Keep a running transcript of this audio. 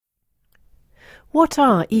What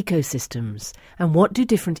are ecosystems, and what do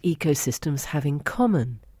different ecosystems have in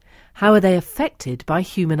common? How are they affected by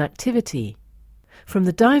human activity? From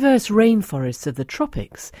the diverse rainforests of the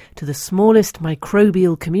tropics to the smallest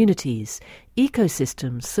microbial communities,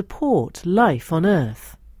 ecosystems support life on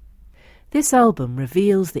Earth. This album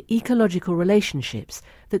reveals the ecological relationships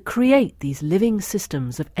that create these living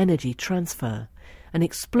systems of energy transfer and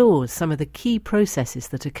explores some of the key processes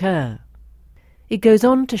that occur. It goes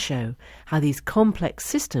on to show how these complex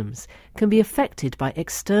systems can be affected by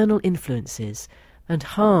external influences and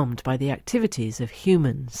harmed by the activities of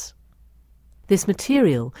humans. This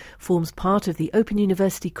material forms part of the Open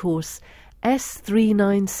University course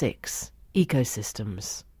S396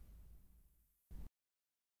 Ecosystems.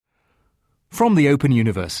 From the Open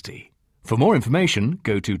University. For more information,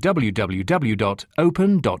 go to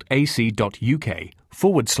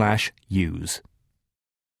www.open.ac.uk/use.